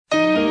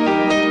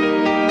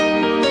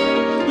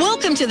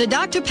to the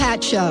Dr.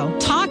 Pat Show.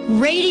 Talk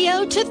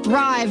radio to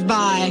thrive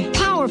by.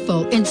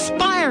 Powerful,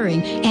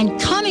 inspiring, and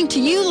coming to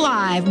you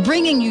live,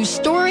 bringing you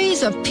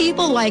stories of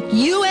people like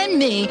you and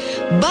me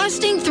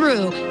busting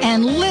through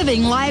and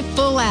living life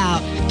full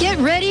out. Get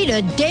ready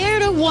to dare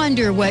to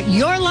wonder what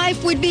your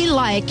life would be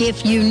like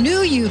if you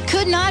knew you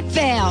could not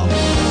fail.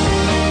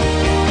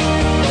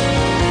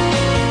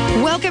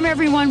 Welcome,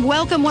 everyone.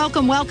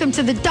 Welcome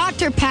to the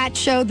Dr. Pat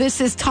Show. This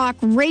is Talk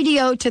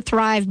Radio to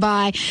Thrive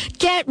By.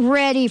 Get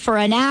ready for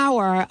an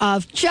hour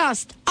of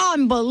just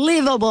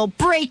unbelievable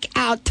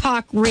breakout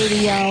talk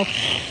radio.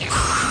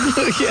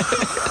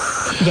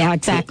 Yeah,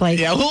 exactly.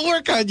 Yeah, we'll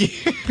work on you.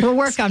 We'll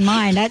work on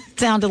mine. That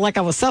sounded like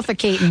I was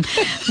suffocating.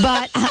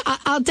 But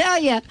I'll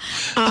tell you,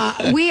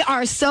 we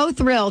are so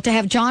thrilled to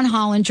have John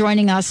Holland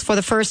joining us for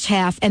the first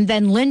half and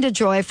then Linda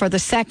Joy for the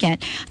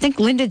second. I think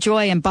Linda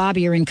Joy and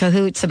Bobby are in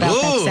cahoots about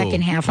that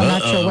second half. I'm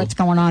not sure what's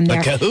going on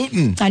there. They're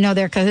cahooting. I know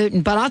they're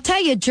cahooting. But I'll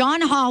tell you,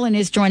 John Holland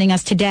is joining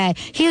us today.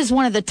 He is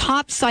one of the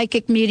top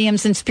psychic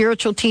mediums and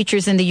spiritual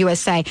teachers in the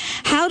USA.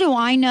 How do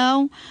I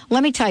know?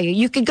 Let me tell you.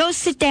 You could go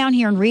sit down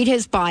here and read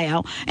his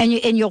bio, and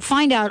you'll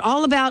find out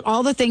all about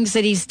all the things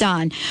that he's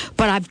done.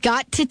 But I've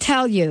got to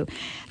tell you,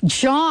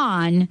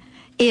 John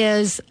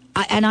is,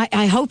 and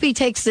I hope he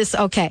takes this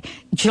okay.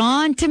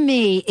 John, to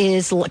me,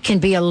 can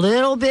be a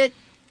little bit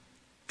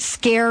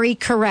scary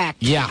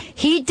correct. Yeah.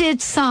 He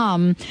did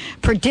some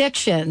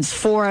predictions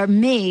for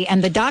me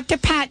and the Dr.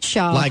 Pat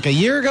Show. Like a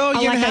year ago,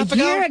 a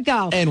year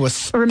ago. And was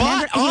spot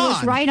Remember, on. he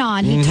was right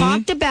on. He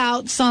talked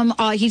about some,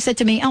 he said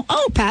to me,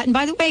 oh, Pat, and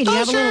by the way, do you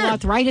have a little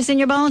arthritis in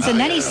your bones? And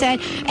then he said,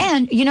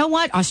 and you know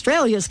what?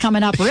 Australia's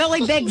coming up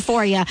really big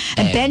for you.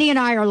 And Benny and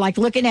I are like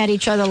looking at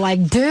each other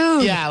like,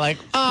 dude. Yeah, like,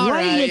 what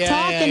are you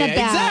talking about?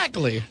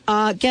 Exactly.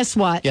 Guess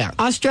what? Yeah.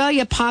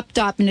 Australia popped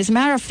up, and as a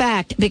matter of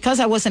fact, because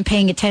I wasn't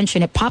paying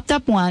attention, it popped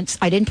up once.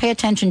 I didn't pay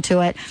attention to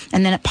it,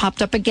 and then it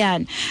popped up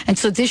again. And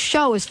so this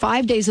show is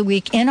 5 days a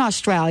week in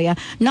Australia.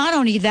 Not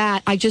only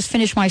that, I just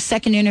finished my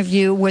second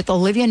interview with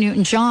Olivia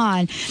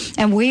Newton-John,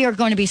 and we are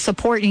going to be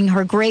supporting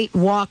her great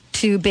walk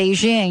to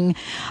Beijing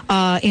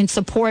in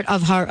support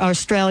of her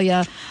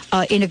Australia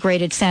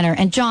Integrated Center.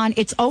 And John,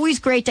 it's always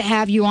great to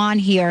have you on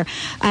here.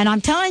 And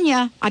I'm telling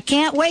you, I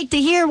can't wait to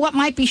hear what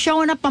might be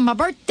showing up on my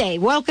birthday.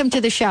 Welcome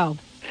to the show.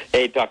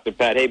 Hey, Dr.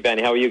 Pat. Hey,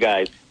 Benny. How are you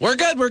guys? We're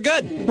good. We're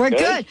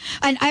good.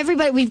 And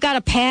everybody, we've got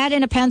a pad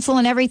and a pencil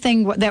and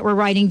everything that we're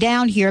writing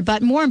down here.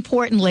 But more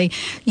importantly,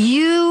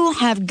 you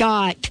have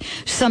got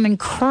some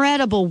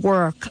incredible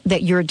work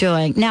that you're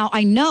doing. Now,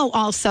 I know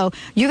also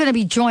you're going to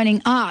be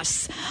joining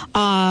us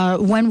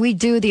when we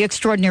do the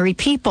Extraordinary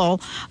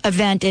People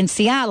event in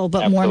Seattle.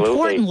 But Absolutely. More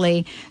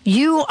importantly,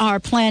 you are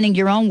planning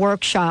your own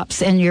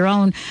workshops and your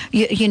own,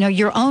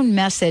 your own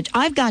message.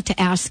 I've got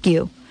to ask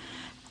you,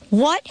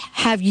 what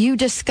have you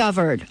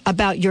discovered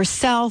about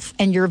yourself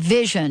and your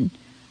vision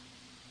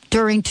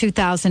during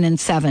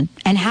 2007?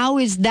 And how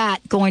is that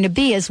going to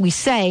be, as we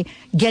say,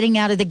 getting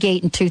out of the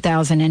gate in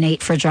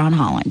 2008 for John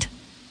Holland?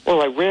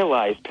 Well, I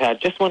realize,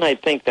 Pat, just when I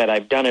think that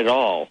I've done it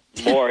all,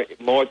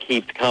 more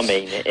keeps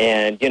coming.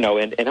 And,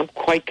 and I'm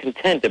quite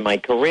content in my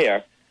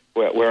career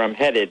where I'm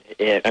headed,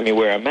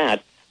 where I'm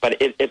at. But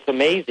it's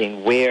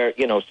amazing where,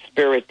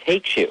 spirit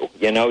takes you,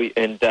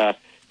 and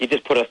you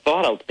just put a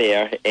thought out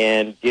there,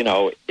 and,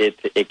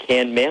 it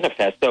can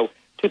manifest. So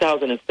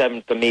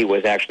 2007 for me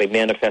was actually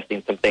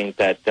manifesting some things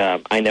that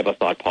I never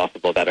thought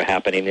possible that are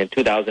happening. In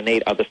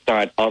 2008 are the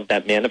start of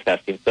that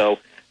manifesting. So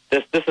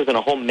this isn't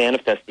a whole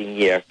manifesting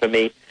year for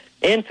me.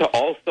 And to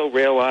also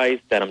realize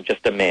that I'm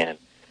just a man,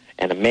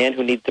 and a man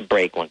who needs to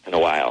break once in a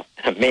while.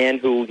 A man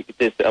who,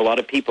 there's a lot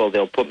of people,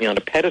 they'll put me on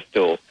a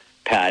pedestal,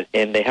 Pat,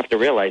 and they have to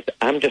realize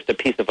I'm just a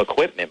piece of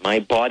equipment.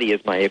 My body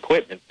is my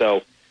equipment.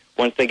 So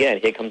once again,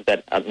 here comes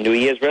that New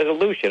Year's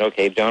resolution.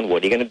 Okay, John,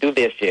 what are you going to do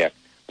this year?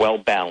 Well,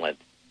 balance.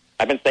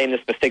 I've been saying this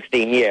for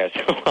 16 years,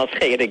 so I'll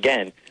say it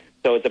again.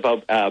 So it's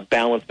about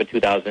balance for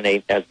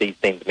 2008 as these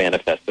things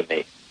manifest for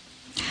me.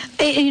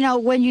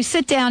 When you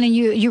sit down and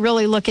you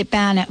really look at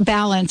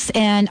balance,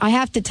 and I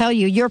have to tell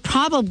you, you're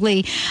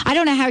probably, I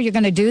don't know how you're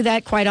going to do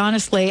that, quite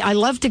honestly. I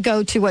love to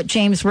go to what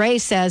James Ray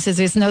says, is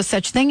there's no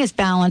such thing as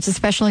balance,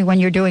 especially when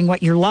you're doing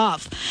what you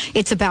love.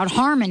 It's about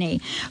harmony.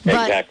 But,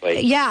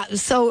 exactly. Yeah,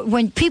 so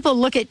when people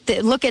look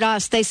at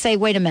us, they say,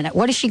 wait a minute,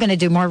 what is she going to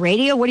do, more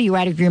radio? What are you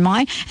out of your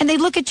mind? And they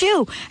look at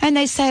you, and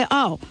they say,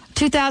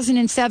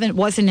 2007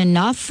 wasn't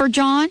enough for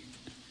John?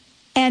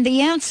 And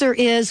the answer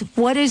is,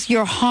 what is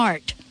your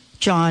heart,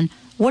 John?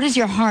 What is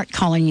your heart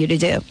calling you to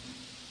do?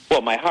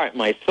 Well, my heart,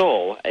 my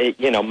soul,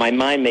 my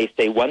mind may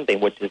say one thing,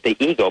 which is the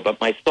ego,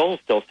 but my soul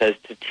still says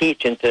to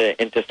teach and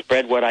to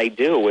spread what I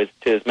do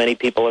to as many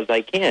people as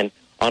I can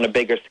on a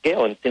bigger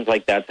scale, and it seems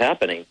like that's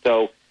happening.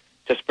 So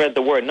to spread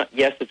the word,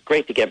 yes, it's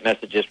great to get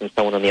messages from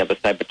someone on the other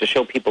side, but to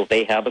show people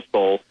they have a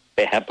soul,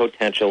 they have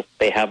potential,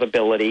 they have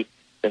ability,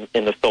 and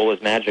the soul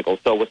is magical.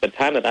 So with the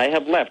time that I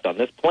have left on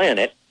this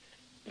planet,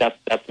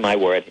 that's my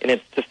word, and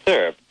it's to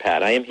serve,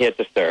 Pat. I am here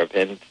to serve,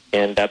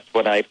 and that's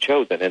what I've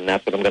chosen, and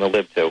that's what I'm going to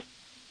live to.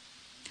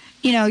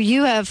 You know,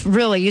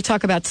 you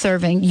talk about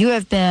serving. You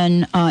have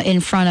been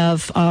in front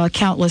of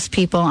countless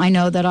people. I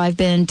know that I've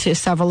been to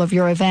several of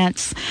your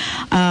events,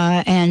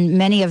 and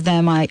many of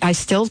them I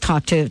still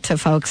talk to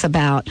folks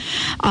about.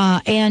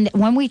 And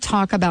when we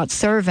talk about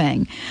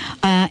serving,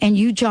 and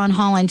you, John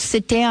Holland,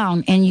 sit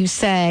down and you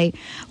say,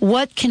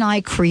 what can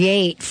I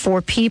create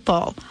for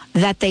people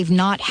that they've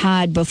not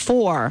had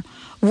before?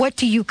 What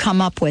do you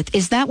come up with?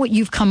 Is that what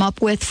you've come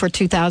up with for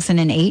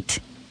 2008?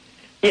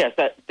 Yes,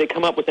 they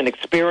come up with an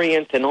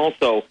experience, and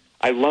also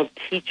I love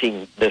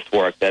teaching this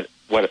work that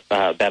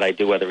I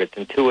do, whether it's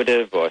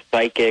intuitive or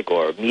psychic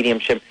or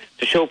mediumship,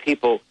 to show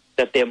people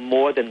that they're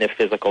more than their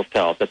physical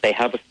self, that they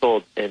have a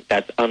soul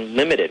that's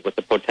unlimited with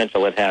the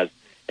potential it has.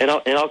 And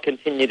I'll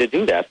continue to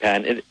do that,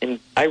 Pat. And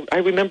I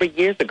remember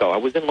years ago, I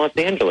was in Los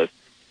Angeles.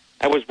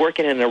 I was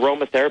working in an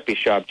aromatherapy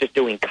shop just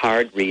doing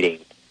card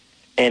readings.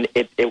 And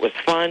it was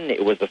fun.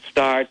 It was a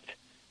start.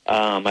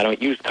 I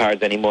don't use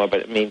cards anymore,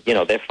 but, I mean, you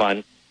know, they're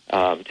fun.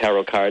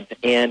 Tarot cards,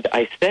 and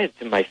I said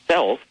to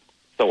myself,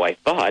 so I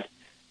thought,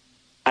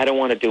 I don't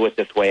want to do it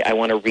this way. I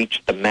want to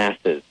reach the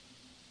masses.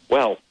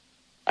 Well,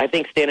 I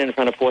think standing in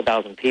front of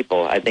 4,000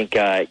 people, I think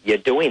you're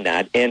doing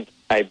that, and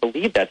I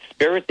believe that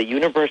spirit, the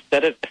universe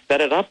set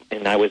it up,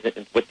 and I was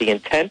with the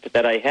intent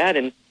that I had,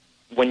 and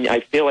when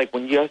I feel like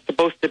when you're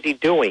supposed to be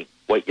doing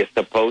what you're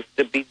supposed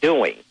to be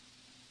doing,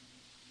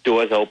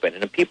 doors open.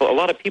 And a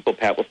lot of people,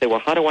 Pat, will say, well,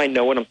 how do I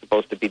know what I'm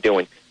supposed to be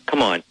doing?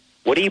 Come on,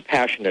 what are you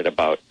passionate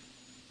about?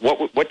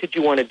 What did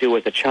you want to do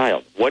as a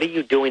child? What are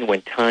you doing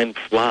when time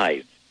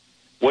flies?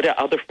 What do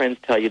other friends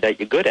tell you that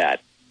you're good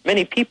at?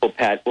 Many people,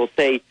 Pat, will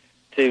say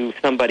to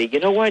somebody, you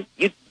know what,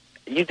 you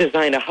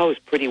design a house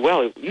pretty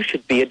well. You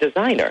should be a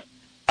designer.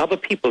 Other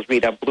people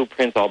read our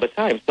blueprints all the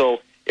time. So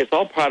it's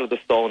all part of the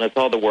soul, and it's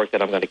all the work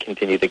that I'm going to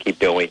continue to keep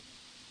doing.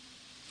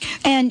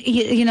 And,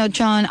 you know,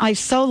 John, I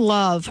so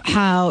love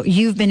how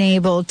you've been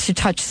able to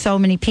touch so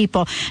many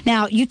people.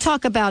 Now, you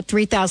talk about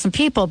 3,000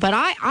 people, but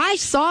I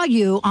saw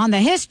you on the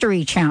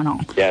History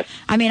Channel. Yes.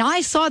 I mean,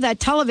 I saw that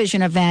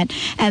television event,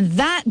 and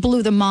that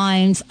blew the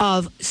minds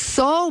of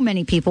so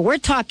many people. We're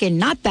talking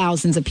not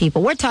thousands of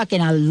people. We're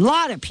talking a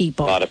lot of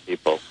people. A lot of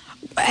people.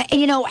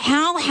 You know,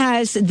 how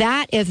has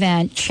that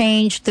event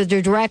changed the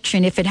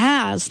direction, if it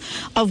has,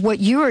 of what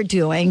you are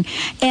doing?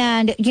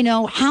 And, you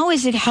know, how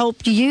has it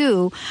helped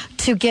you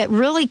to get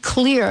really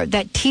clear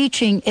that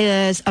teaching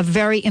is a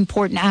very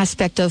important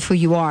aspect of who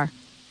you are?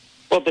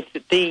 Well,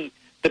 the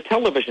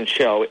television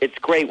show, it's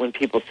great when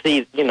people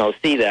see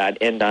that,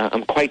 and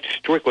I'm quite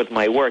strict with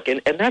my work,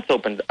 and that's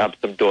opened up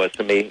some doors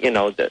for me.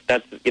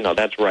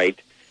 That's right.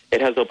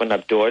 It has opened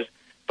up doors,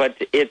 but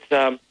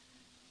it's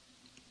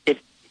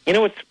you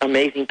know what's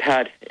amazing,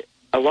 Pat?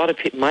 A lot of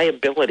my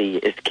ability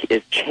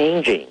is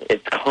changing.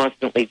 It's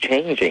constantly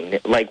changing.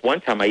 Like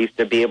one time I used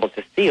to be able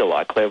to see a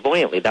lot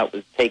clairvoyantly. That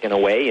was taken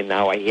away, and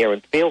now I hear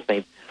and feel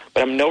things.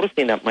 But I'm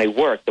noticing that my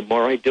work, the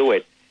more I do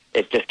it,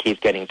 it just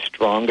keeps getting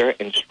stronger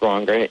and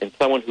stronger. And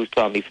someone who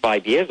saw me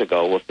 5 years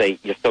ago will say,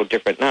 you're so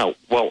different now.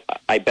 Well,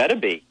 I better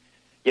be.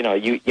 You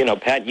know,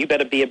 Pat, you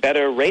better be a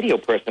better radio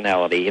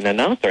personality and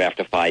announcer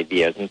after 5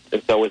 years,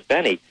 and so is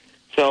Benny.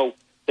 So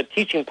the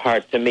teaching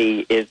part to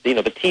me is, the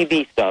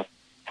TV stuff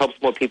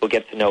helps more people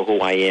get to know who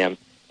I am.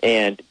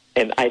 And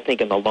I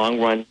think in the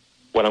long run,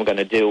 what I'm going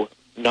to do,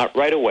 not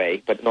right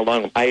away, but in the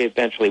long run, I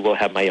eventually will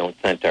have my own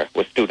center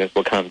where students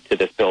will come to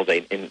this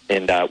building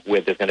and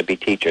where there's going to be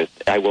teachers.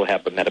 I will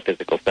have a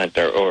metaphysical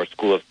center or a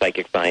school of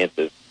psychic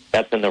sciences.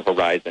 That's in the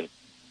horizon.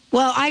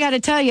 Well, I got to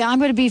tell you, I'm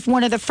going to be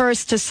one of the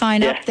first to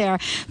sign up there,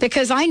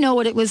 because I know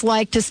what it was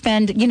like to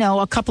spend,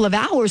 a couple of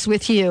hours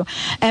with you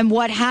and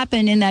what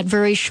happened in that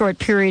very short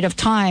period of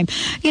time.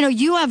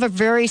 You have a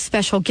very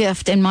special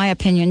gift, in my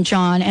opinion,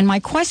 John. And my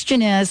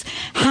question is,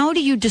 how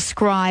do you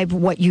describe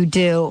what you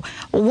do?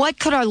 What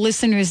could our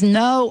listeners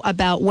know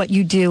about what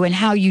you do and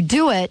how you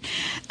do it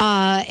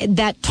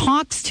that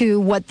talks to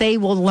what they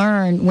will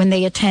learn when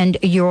they attend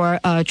your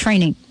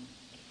training?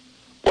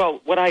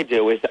 Well, what I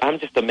do is I'm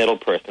just a middle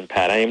person,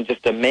 Pat. I am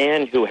just a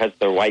man who has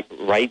the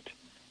right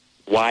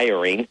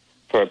wiring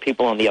for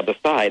people on the other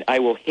side. I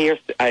will hear,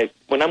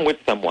 when I'm with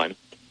someone,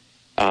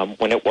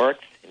 when it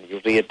works, and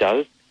usually it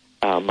does,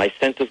 my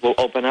senses will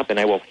open up and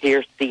I will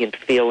hear, see, and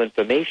feel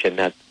information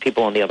that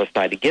people on the other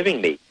side are giving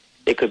me.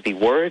 It could be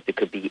words, it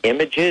could be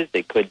images,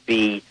 it could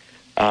be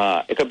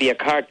a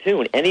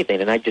cartoon, anything,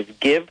 and I just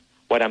give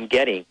what I'm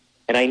getting.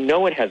 And I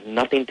know it has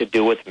nothing to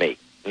do with me,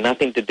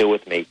 nothing to do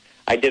with me.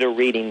 I did a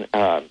reading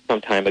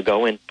some time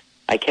ago, and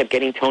I kept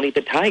getting Tony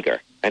the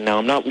Tiger. And now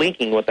I'm not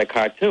linking with a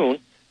cartoon,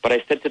 but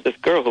I said to this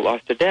girl who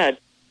lost her dad,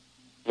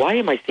 why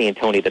am I seeing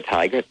Tony the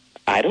Tiger?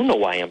 I don't know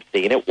why I'm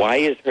seeing it. Why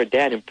is her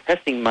dad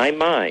impressing my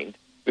mind?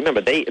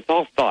 Remember, it's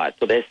all thought,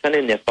 so they're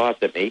sending their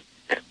thoughts at me.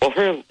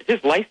 Well,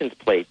 his license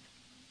plate,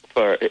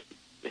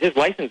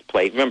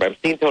 remember, I'm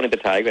seeing Tony the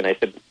Tiger, and I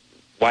said,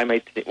 why am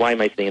I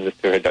seeing this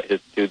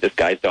to this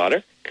guy's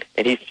daughter?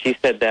 And she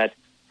said that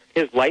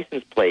his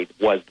license plate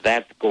was,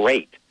 that's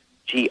great,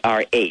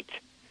 GR8.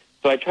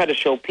 So I try to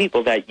show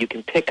people that you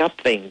can pick up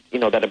things,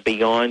 that are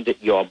beyond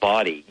your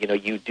body.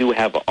 You do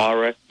have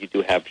aura, you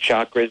do have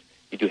chakras,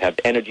 You have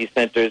energy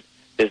centers.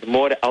 There's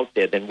more out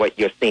there than what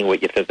you're seeing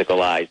with your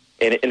physical eyes,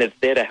 and it's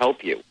there to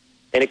help you.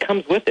 And it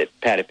comes with it,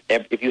 Pat.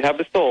 If you have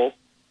the soul,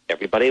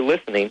 everybody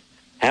listening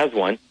has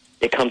one,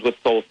 it comes with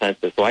soul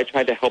sensors. So I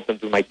try to help them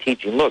through my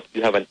teaching. Look,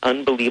 you have an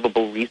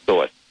unbelievable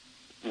resource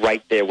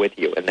right there with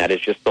you, and that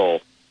is your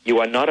soul. You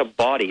are not a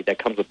body that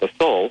comes with the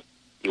soul.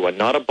 You are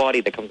not a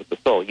body that comes with the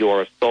soul. You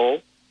are a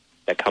soul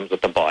that comes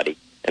with the body.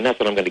 And that's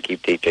what I'm going to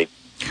keep teaching.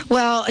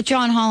 Well,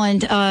 John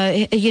Holland,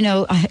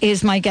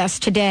 is my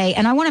guest today,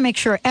 and I want to make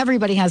sure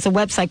everybody has a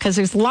website because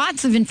there's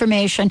lots of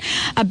information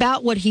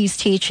about what he's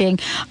teaching.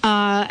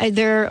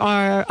 There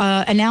are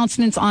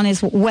announcements on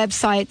his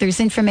website. There's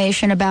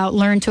information about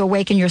Learn to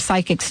Awaken Your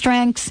Psychic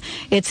Strengths.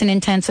 It's an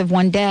intensive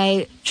one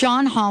day.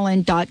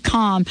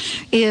 JohnHolland.com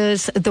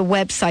is the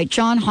website.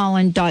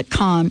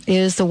 JohnHolland.com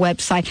is the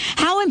website.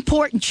 How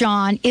important,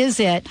 John, is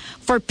it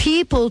for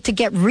people to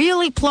get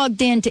really plugged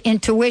into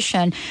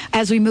intuition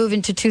as we move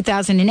into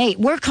 2008?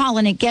 We're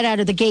calling it Get Out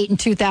of the Gate in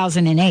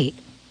 2008.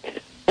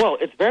 Well,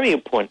 it's very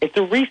important. It's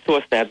a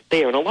resource that's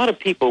there. And a lot of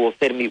people will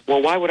say to me,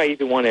 well, why would I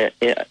even want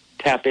to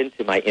tap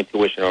into my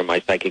intuition or my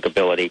psychic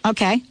ability?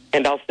 Okay.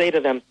 And I'll say to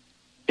them,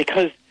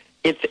 because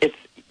it's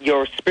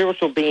your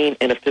spiritual being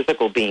and a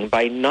physical being.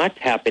 By not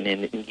tapping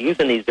in and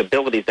using these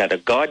abilities that are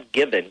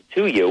God-given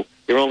to you,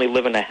 you're only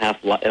living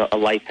a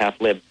life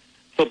half-lived.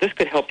 So this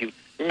could help you.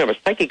 Remember,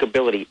 psychic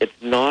ability, it's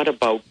not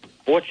about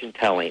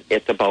fortune-telling.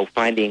 It's about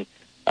finding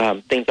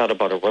things out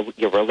about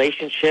your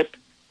relationship,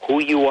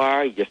 who you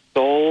are, your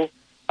soul,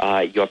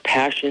 your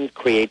passions,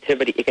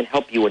 creativity. It can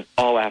help you in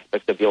all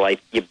aspects of your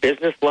life. Your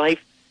business life,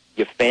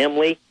 your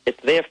family,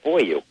 it's there for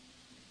you.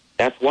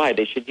 That's why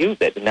they should use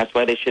it, and that's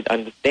why they should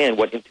understand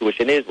what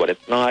intuition is, what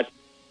it's not,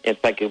 and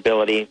psychic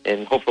ability,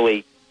 and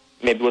hopefully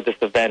maybe with this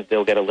event,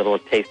 they'll get a little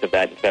taste of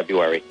that in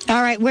February.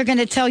 All right, we're going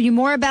to tell you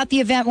more about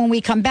the event when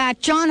we come back.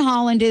 John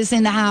Holland is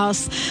in the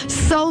house.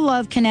 So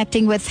love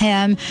connecting with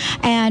him.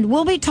 And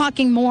we'll be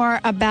talking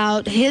more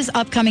about his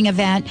upcoming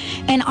event.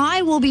 And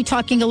I will be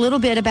talking a little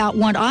bit about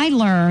what I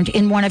learned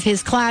in one of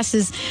his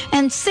classes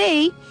and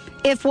see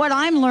if what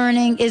I'm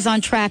learning is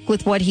on track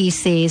with what he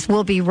sees.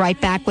 We'll be right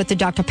back with the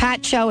Dr.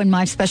 Pat Show and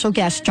my special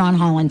guest, John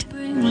Holland.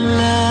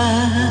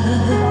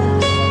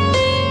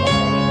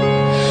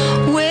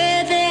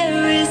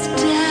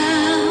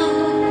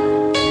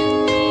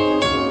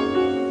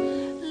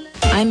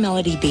 I'm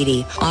Melody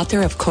Beattie,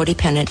 author of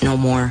Codependent No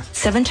More.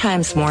 7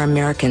 times more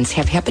Americans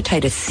have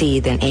hepatitis C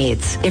than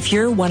AIDS. If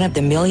you're one of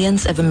the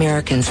millions of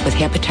Americans with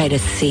hepatitis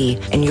C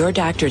and your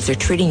doctors are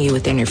treating you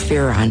with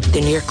interferon,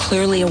 then you're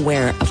clearly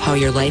aware of how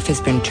your life has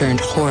been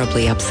turned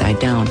horribly upside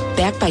down.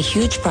 Backed by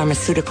huge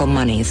pharmaceutical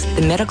monies,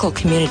 the medical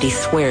community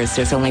swears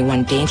there's only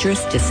one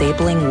dangerous,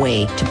 disabling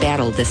way to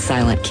battle this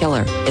silent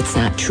killer. It's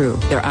not true.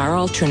 There are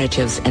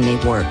alternatives and they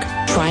work.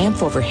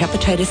 Triumph Over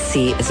Hepatitis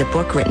C is a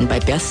book written by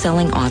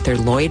best-selling author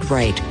Lloyd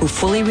Wright, who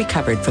fully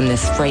recovered from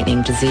this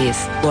frightening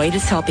disease. Lloyd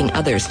is helping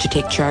others to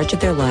take charge of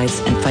their lives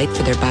and fight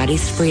for their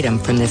body's freedom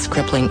from this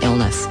crippling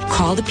illness.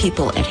 Call the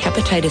people at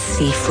Hepatitis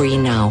C Free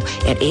now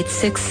at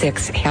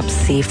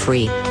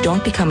 866-HEP-C-FREE.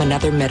 Don't become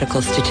another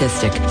medical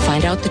statistic.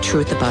 Find out the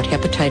truth about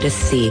hepatitis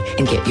C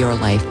and get your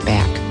life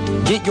back.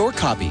 Get your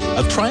copy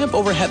of Triumph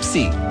Over Hep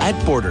C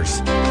at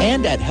Borders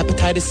and at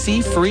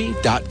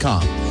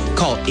hepatitiscfree.com.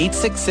 Call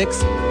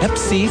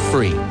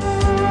 866-HEP-C-FREE.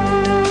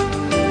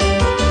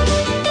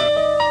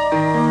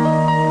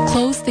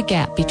 Close the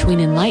gap between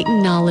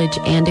enlightened knowledge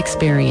and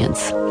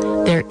experience.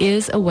 There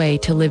is a way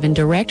to live in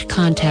direct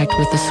contact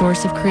with the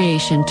source of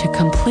creation to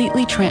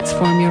completely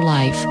transform your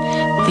life.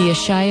 The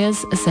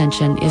Ashaya's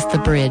Ascension is the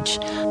bridge.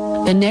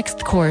 The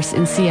next course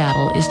in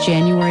Seattle is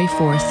January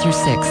 4th through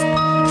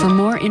 6th. For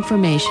more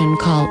information,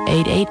 call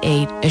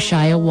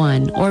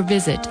 888-ASHAYA-1 or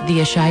visit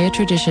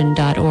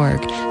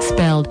theashayatradition.org,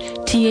 spelled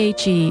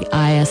THEISHAYA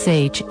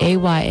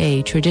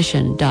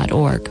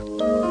tradition.org.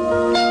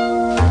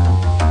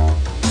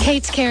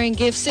 Kate's Caring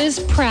Gifts is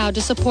proud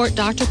to support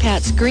Dr.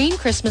 Pat's Green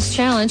Christmas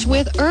Challenge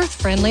with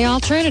earth-friendly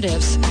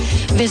alternatives.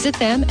 Visit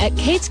them at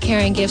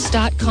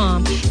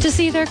katescaringgifts.com to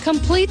see their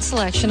complete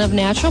selection of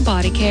natural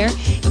body care,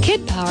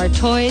 kid-powered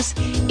toys,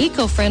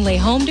 eco-friendly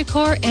home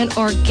decor, and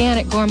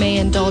organic gourmet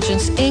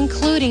indulgence,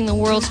 including the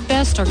world's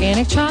best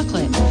organic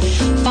chocolate.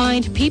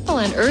 Find people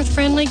and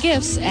earth-friendly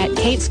gifts at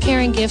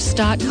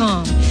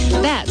katescaringgifts.com.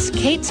 That's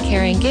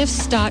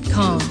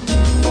katescaringgifts.com.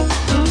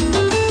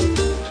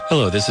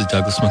 Hello, this is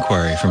Douglas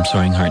McQuarrie from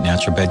Soaring Heart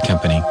Natural Bed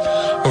Company.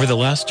 Over the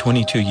last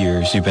 22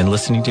 years, you've been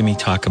listening to me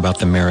talk about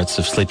the merits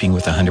of sleeping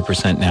with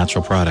 100%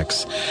 natural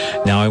products.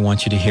 Now I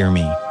want you to hear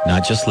me.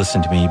 Not just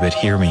listen to me, but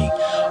hear me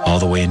all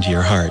the way into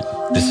your heart.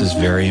 This is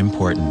very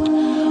important.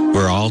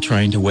 We're all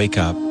trying to wake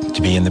up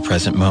to be in the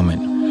present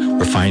moment.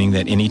 We're finding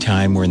that any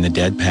time we're in the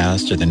dead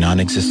past or the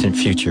non-existent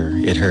future,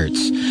 it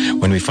hurts.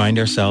 When we find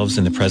ourselves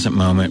in the present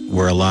moment,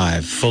 we're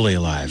alive, fully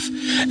alive.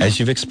 As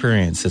you've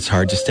experienced, it's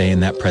hard to stay in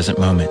that present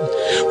moment.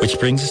 Which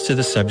brings us to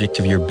the subject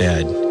of your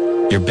bed.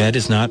 Your bed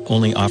is not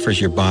only offers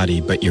your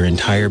body, but your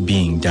entire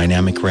being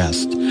dynamic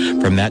rest.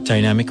 From that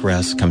dynamic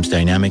rest comes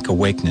dynamic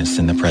awakeness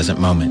in the present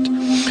moment.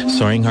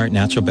 Soaring Heart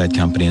Natural Bed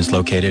Company is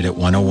located at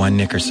 101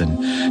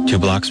 Nickerson, 2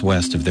 blocks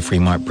west of the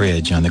Fremont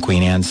Bridge on the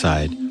Queen Anne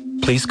side.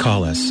 Please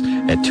call us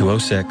at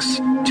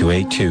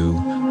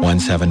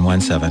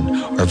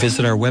 206-282-1717 or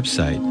visit our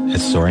website at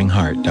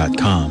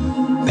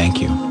soaringheart.com.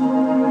 Thank you.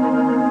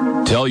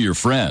 Tell your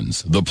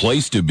friends, the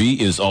place to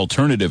be is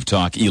Alternative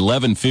Talk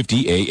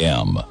 1150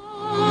 AM.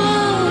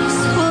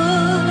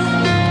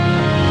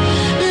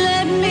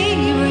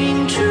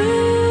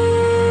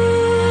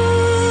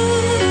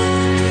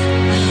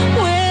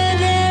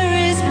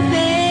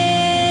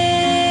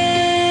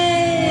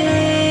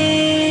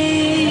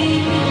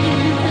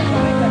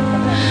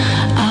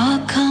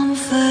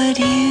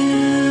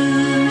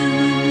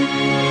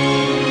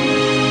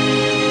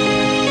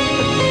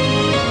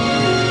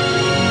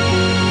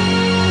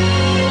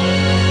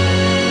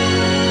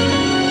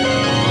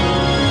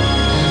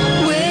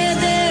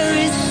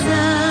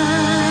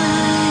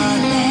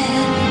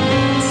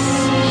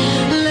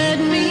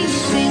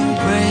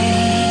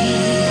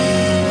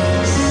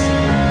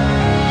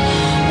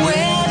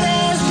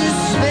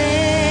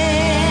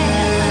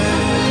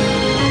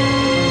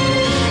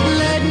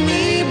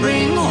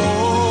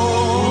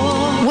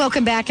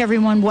 Welcome back,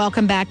 everyone.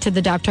 Welcome back to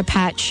the Dr.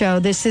 Pat Show.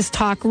 This is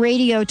Talk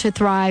Radio to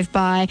Thrive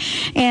By,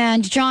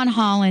 and John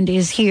Holland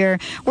is here.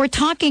 We're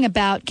talking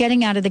about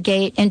getting out of the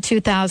gate in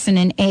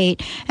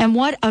 2008, and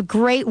what a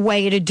great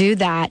way to do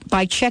that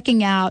by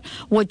checking out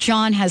what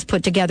John has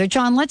put together.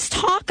 John, let's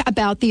talk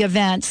about the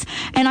events,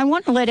 and I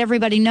want to let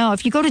everybody know,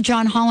 if you go to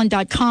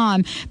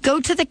johnholland.com,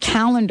 go to the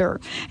calendar,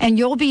 and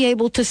you'll be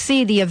able to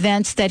see the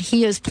events that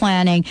he is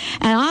planning,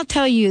 and I'll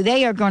tell you,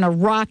 they are going to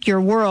rock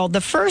your world. The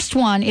first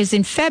one is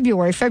in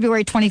February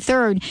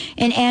 23rd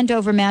in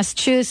Andover,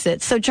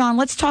 Massachusetts. So, John,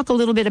 let's talk a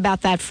little bit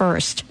about that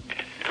first.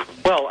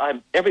 Well,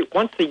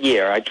 once a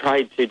year, I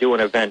try to do an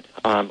event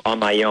on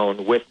my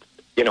own with,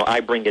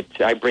 I bring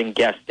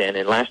guests in,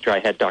 and last year I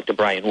had Dr.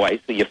 Brian Weiss,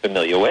 who you're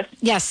familiar with.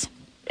 Yes.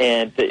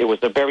 And it was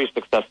a very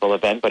successful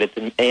event, but it's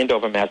in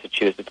Andover,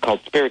 Massachusetts. It's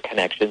called Spirit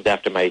Connections,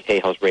 after my Hay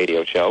House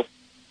radio show.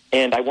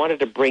 And I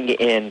wanted to bring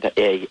in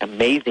an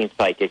amazing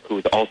psychic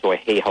who's also a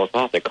Hay House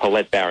author,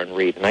 Colette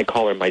Barron-Reed, and I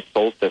call her my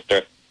soul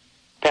sister.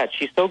 Pat,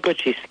 she's so good,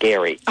 she's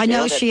scary. I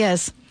know she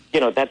is.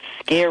 That's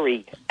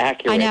scary,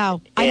 accurate. I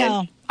know.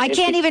 I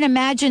can't even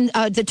imagine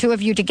the two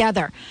of you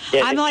together.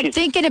 Yeah, I'm like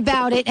thinking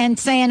about it and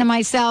saying to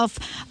myself,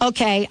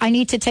 okay, I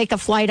need to take a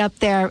flight up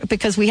there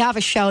because we have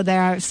a show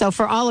there. So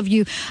for all of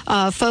you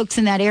folks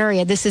in that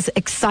area, this is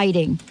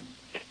exciting.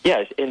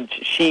 Yes, and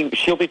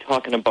she'll be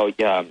talking about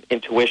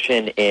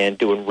intuition and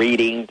doing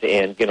readings,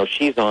 and,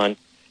 she's on.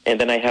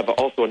 And then I have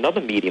also another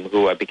medium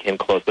who I became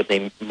close with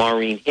named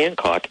Maureen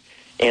Hancock,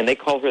 and they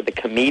call her the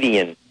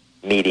comedian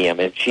medium.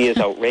 And she is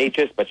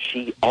outrageous, but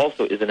she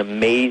also is an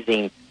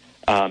amazing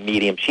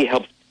medium. She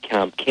helps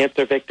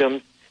cancer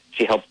victims.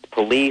 She helps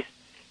police.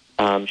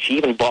 She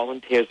even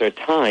volunteers her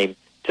time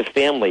to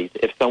families.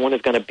 If someone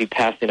is going to be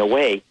passing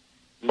away,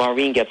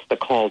 Maureen gets the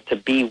call to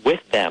be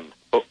with them,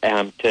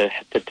 to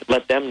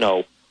let them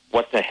know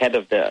what's ahead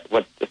of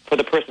for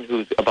the person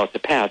who's about to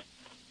pass,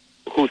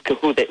 who's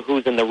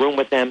in the room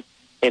with them,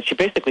 and she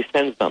basically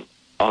sends them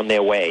on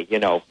their way,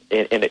 in a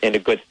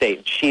good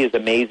state. She is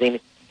amazing,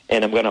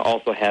 and I'm going to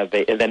also have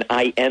and then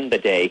I end the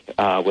day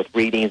with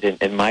readings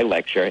in my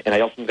lecture, and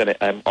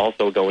I'm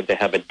also going to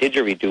have a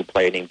didgeridoo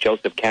player named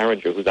Joseph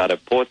Carringer, who's out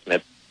of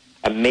Portsmouth,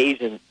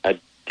 amazing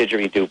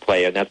didgeridoo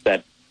player, and that's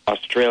that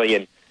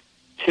Australian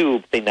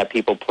tube thing that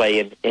people play,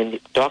 and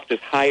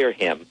doctors hire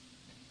him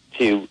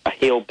to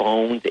heal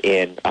bones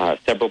and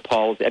cerebral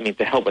palsy,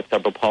 to help with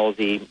cerebral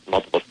palsy,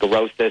 multiple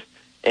sclerosis,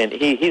 and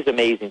he's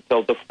amazing.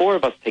 So the four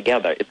of us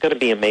together, it's going to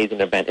be an amazing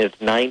event. It's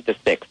 9 to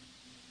 6,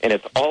 and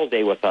it's all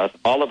day with us,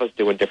 all of us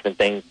doing different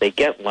things. They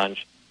get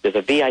lunch. There's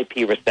a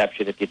VIP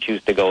reception if you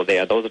choose to go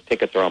there. Those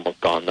tickets are almost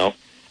gone, though,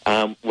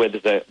 where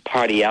there's a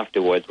party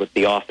afterwards with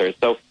the authors.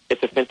 So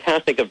it's a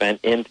fantastic event,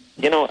 and,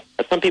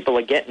 some people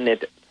are getting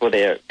it for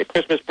their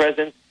Christmas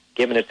presents,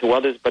 giving it to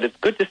others, but it's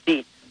good to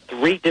see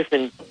 3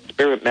 different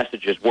spirit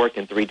messages work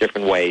in 3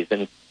 different ways,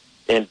 and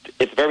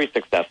it's very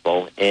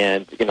successful,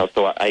 and,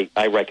 so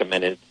I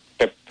recommend it.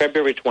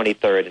 February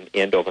 23rd in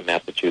Andover,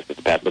 Massachusetts,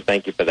 Pat. So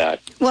thank you for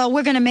that. Well,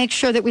 we're going to make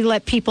sure that we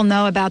let people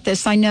know about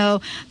this. I know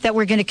that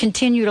we're going to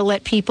continue to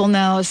let people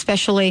know,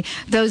 especially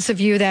those of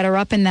you that are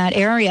up in that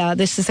area.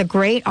 This is a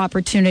great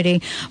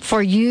opportunity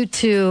for you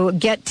to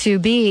get to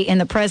be in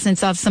the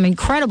presence of some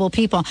incredible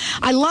people.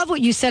 I love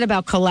what you said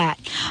about Colette,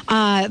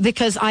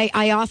 because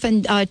I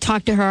often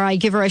talk to her. I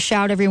give her a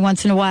shout every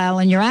once in a while,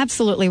 and you're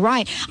absolutely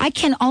right. I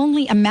can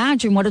only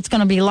imagine what it's going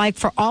to be like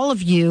for all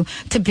of you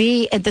to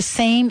be at the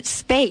same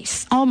space.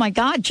 Oh, my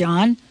God,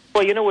 John.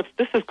 Well,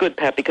 this is good,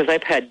 Pat, because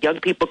I've had young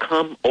people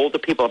come, older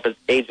people up at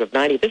the age of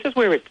 90. This is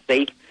where it's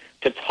safe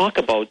to talk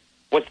about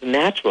what's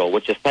natural,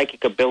 which is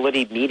psychic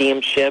ability,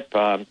 mediumship,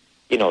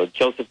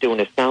 Joseph doing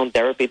his sound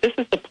therapy. This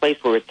is the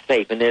place where it's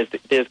safe, and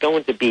there's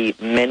going to be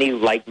many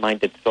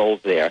like-minded souls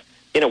there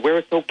where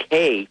it's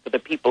okay for the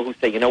people who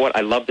say, you know what,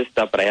 I love this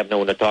stuff, but I have no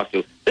one to talk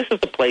to. This is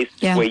the place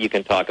where you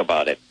can talk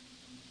about it.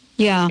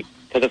 Yeah.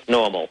 Because it's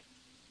normal.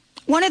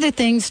 One of the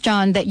things,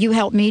 John, that you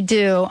helped me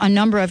do a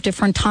number of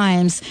different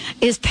times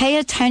is pay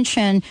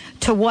attention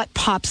to what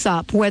pops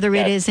up, whether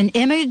it is an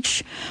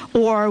image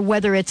or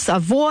whether it's a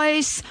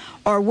voice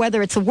or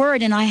whether it's a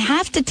word. And I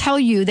have to tell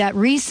you that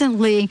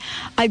recently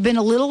I've been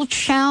a little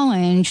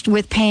challenged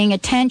with paying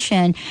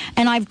attention,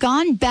 and I've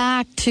gone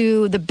back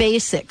to the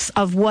basics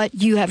of what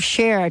you have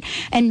shared.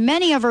 And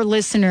many of our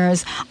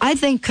listeners, I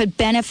think, could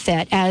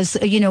benefit, as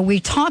we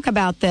talk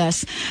about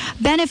this,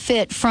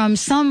 benefit from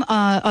some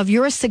of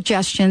your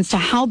suggestions to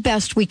how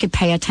best we could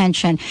pay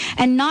attention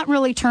and not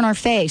really turn our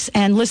face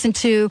and listen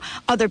to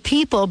other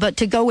people, but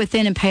to go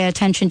within and pay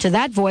attention to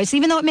that voice,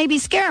 even though it may be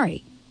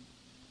scary.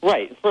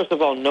 Right. First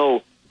of all,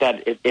 know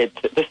that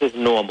this is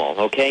normal,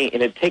 okay?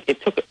 And it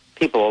took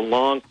people a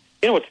long...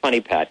 You know what's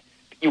funny, Pat?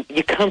 You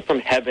come from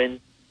heaven,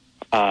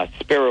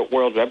 spirit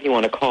world, whatever you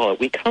want to call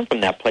it. We come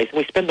from that place, and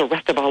we spend the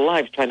rest of our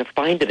lives trying to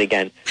find it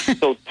again.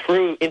 So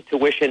through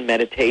intuition,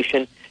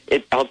 meditation,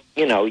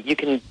 you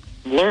can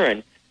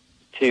learn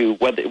to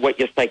what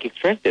your psychic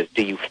strength is.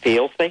 Do you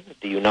feel things?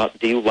 Do you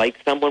like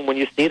someone when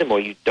you see them, or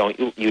you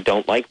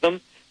don't like them?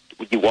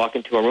 You walk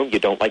into a room, you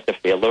don't like the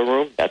feel of the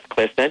room. That's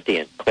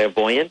clairsentient,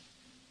 clairvoyant.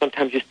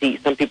 Sometimes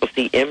some people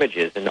see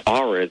images and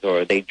auras,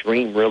 or they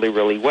dream really,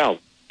 really well.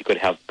 You could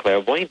have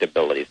clairvoyant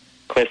abilities.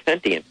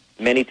 Clairsentient.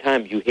 Many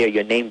times you hear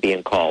your name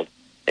being called,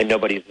 and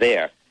nobody's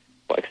there.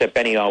 Well, except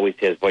Benny always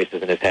hears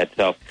voices in his head.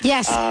 So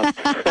yes. Hey,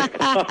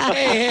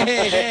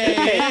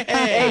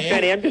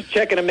 Benny, I'm just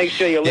checking to make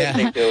sure you're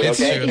listening to it.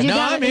 Okay?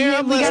 I'm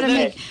here. We got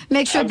to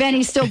make sure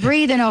Benny's still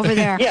breathing over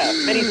there. Yeah,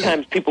 many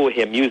times people will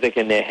hear music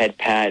in their head,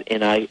 Pat,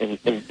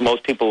 and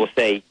most people will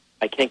say,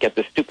 I can't get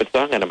this stupid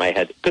song out of my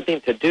head. Good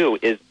thing to do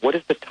is, what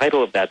is the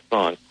title of that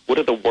song? What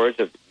are the words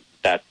of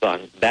that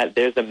song?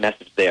 There's a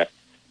message there.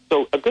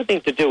 So a good thing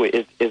to do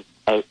is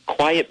a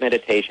quiet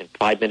meditation,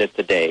 5 minutes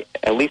a day.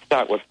 At least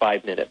start with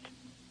 5 minutes,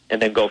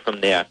 and then go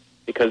from there,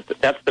 because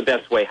that's the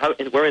best way.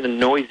 We're in a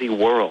noisy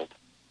world,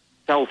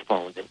 cell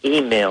phones and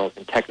emails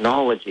and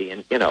technology,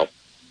 and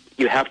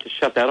you have to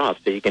shut that off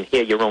so you can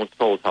hear your own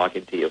soul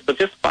talking to you. So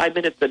just 5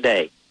 minutes a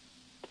day.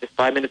 Just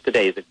 5 minutes a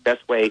day is the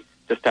best way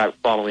to start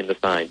following the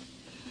signs.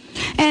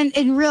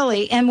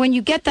 And when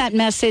you get that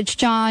message,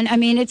 John, I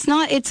mean, it's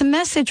a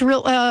message.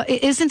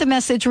 Isn't the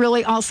message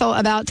really also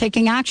about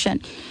taking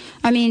action?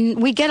 I mean,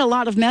 we get a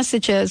lot of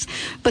messages,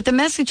 but the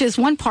message is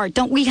one part.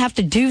 Don't we have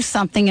to do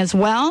something as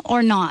well,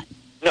 or not?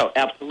 No,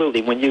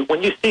 absolutely. When you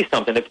see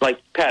something, it's like,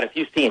 Pat, if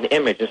you see an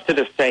image, instead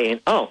of saying,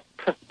 "Oh,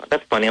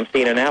 that's funny, I'm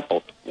seeing an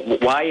apple,"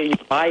 why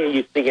are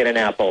you seeing an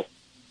apple?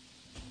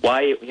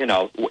 Why,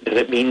 does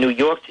it mean New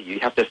York to you? You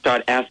have to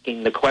start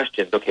asking the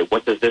questions. Okay,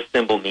 what does this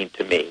symbol mean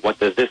to me? What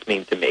does this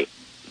mean to me?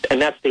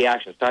 And that's the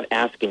action. Start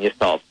asking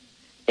yourself.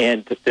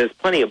 And there's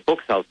plenty of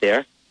books out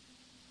there.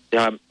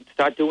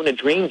 Start doing a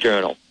dream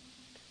journal,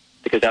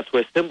 because that's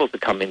where symbols are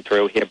coming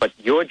through here. But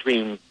your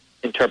dream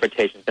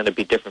interpretation is going to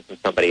be different from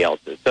somebody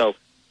else's. So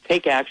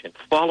take action.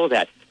 Follow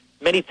that.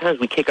 Many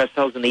times we kick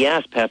ourselves in the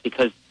ass, Pat,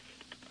 because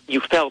you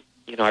felt,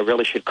 I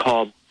really should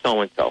call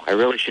so-and-so. I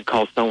really should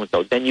call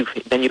so-and-so. Then you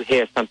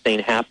hear something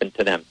happen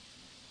to them.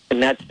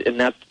 And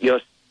that's your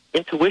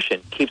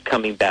intuition keeps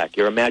coming back.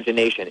 Your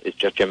imagination is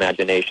just your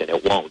imagination.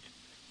 It won't.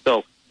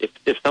 So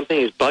if something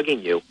is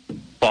bugging you,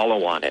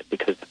 follow on it,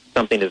 because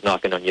something is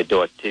knocking on your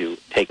door to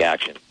take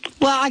action.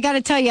 Well, I got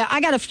to tell you,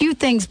 I got a few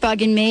things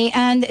bugging me,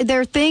 and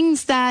they're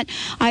things that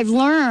I've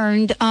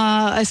learned,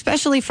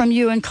 especially from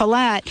you and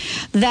Colette,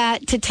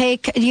 that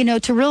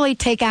to really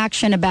take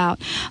action about.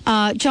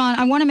 John,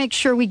 I want to make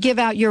sure we give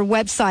out your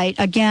website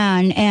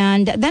again,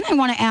 and then I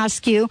want to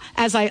ask you,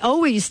 as I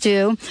always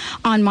do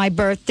on my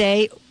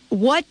birthday,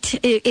 what,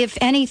 if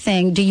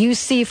anything, do you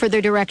see for the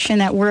direction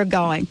that we're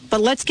going? But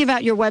let's give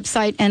out your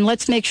website, and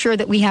let's make sure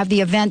that we have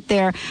the event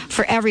there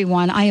for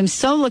everyone. I am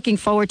so looking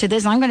forward to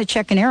this. I'm going to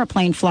check an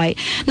airplane flight.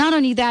 Not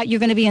only that, you're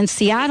going to be in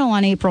Seattle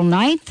on April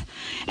 9th,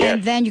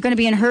 and then you're going to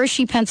be in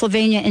Hershey,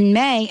 Pennsylvania in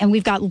May, and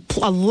we've got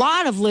a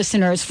lot of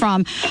listeners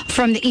from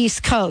the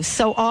East Coast.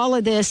 So all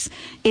of this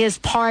is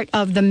part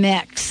of the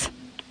mix.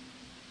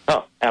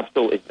 Oh,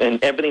 absolutely.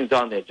 And everything's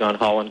on there,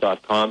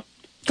 johnholland.com.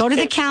 Go to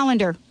the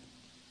calendar.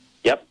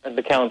 Yep, in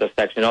the calendar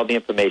section, all the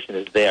information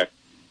is there.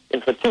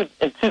 And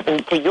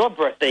for your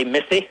birthday,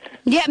 Missy.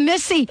 Yeah,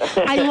 Missy,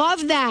 I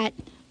love that.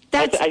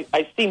 That's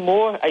I see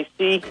more. I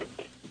see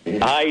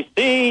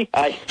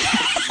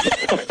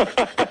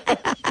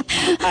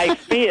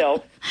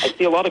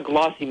a lot of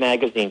glossy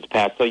magazines,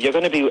 Pat. So you're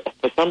going to be,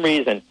 for some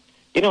reason,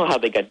 you know how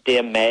they got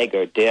Dear Meg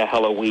or Dear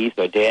Heloise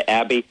or Dear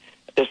Abby?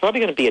 There's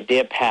probably going to be a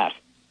Dear Pat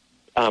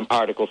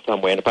article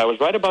somewhere. And if I was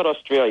right about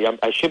Australia,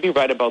 I should be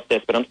right about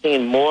this, but I'm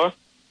seeing more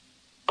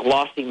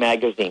glossy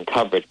magazine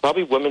coverage,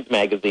 probably women's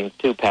magazines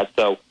too, Pat.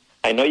 So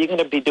I know you're going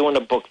to be doing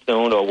a book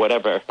soon or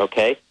whatever,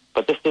 okay?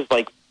 But this is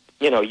like,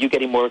 you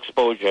getting more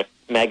exposure,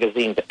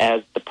 magazines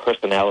as the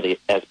personality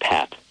as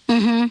Pat,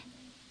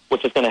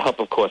 which is going to help,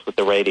 of course, with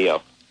the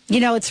radio. You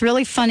know, it's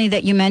really funny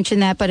that you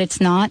mentioned that, but it's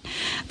not,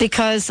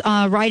 because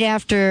right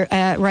after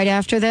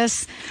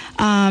this,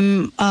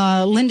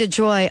 Linda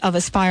Joy of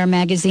Aspire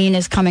Magazine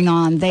is coming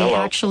on. They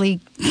actually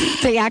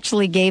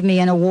gave me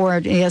an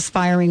award, the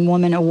Aspiring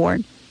Woman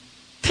Award.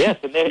 Yes,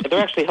 and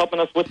they're actually helping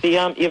us with the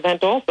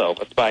event also,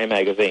 Aspire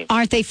Magazine.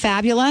 Aren't they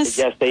fabulous?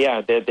 Yes, they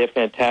are. They're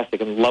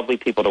fantastic and lovely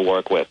people to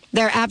work with.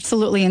 They're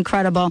absolutely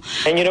incredible.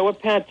 And you know what,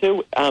 Pat,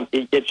 too?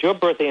 It's your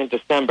birthday in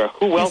December.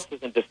 Who else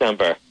is in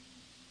December?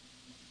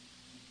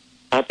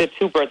 Aren't there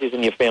 2 birthdays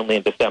in your family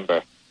in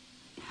December?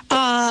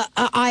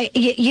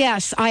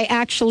 Yes, I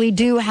actually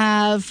do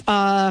have,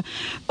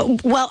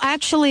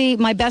 actually,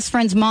 my best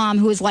friend's mom,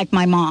 who is like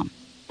my mom.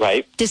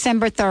 Right.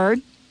 December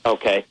 3rd.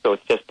 Okay, so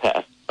it's just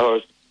past.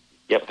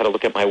 Yep, had to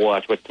look at my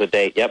watch. What's the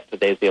date? Yep,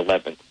 today's the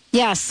 11th.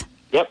 Yes.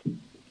 Yep.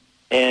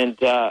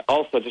 And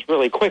also, just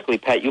really quickly,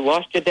 Pat, you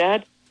lost your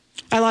dad?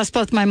 I lost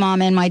both my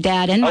mom and my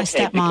dad and my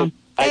stepmom.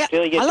 I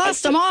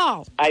lost them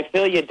all. I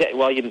feel you.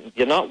 Well,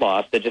 you're not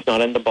lost. They're just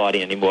not in the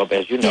body anymore,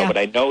 as you know. Yeah. But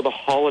I know the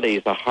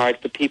holidays are hard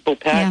for people,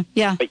 Pat.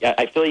 Yeah. But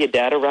I feel your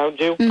dad around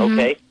you,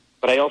 okay?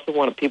 But I also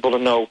want people to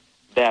know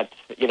that,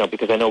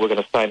 because I know we're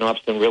going to sign off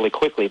soon really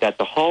quickly, that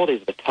the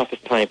holidays are the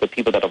toughest time for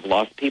people that have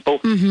lost people.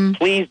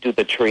 Please do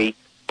the tree.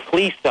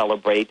 Please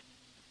celebrate.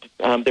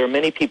 There are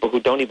many people who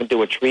don't even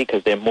do a tree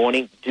because they're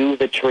mourning. Do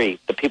the tree.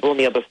 The people on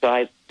the other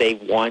side, they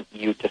want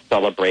you to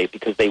celebrate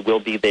because they will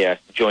be there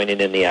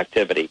joining in the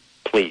activity.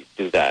 Please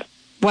do that.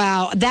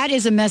 Wow, that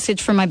is a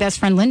message from my best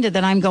friend Linda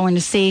that I'm going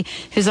to see,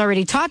 who's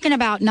already talking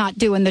about not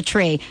doing the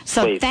tree.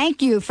 So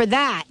Thank you for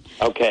that.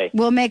 Okay.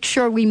 We'll make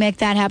sure we make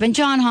that happen.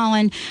 John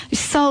Holland,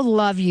 so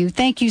love you.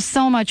 Thank you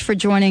so much for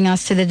joining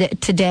us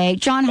today.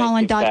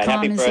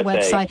 JohnHolland.com is the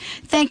website.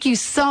 Thank you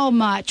so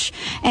much.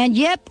 And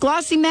yep,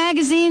 glossy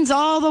magazines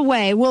all the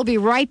way. We'll be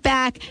right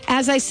back.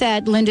 As I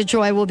said, Linda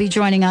Joy will be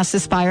joining us,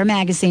 Aspire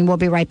Magazine. We'll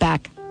be right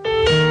back.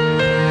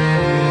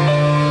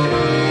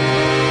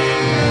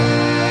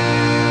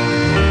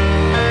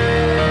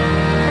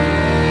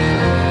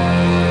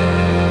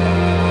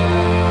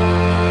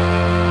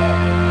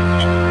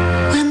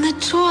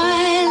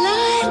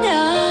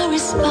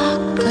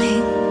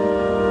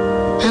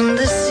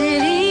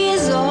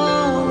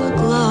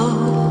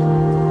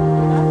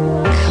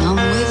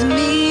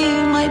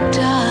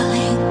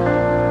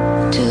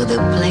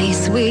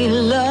 We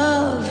love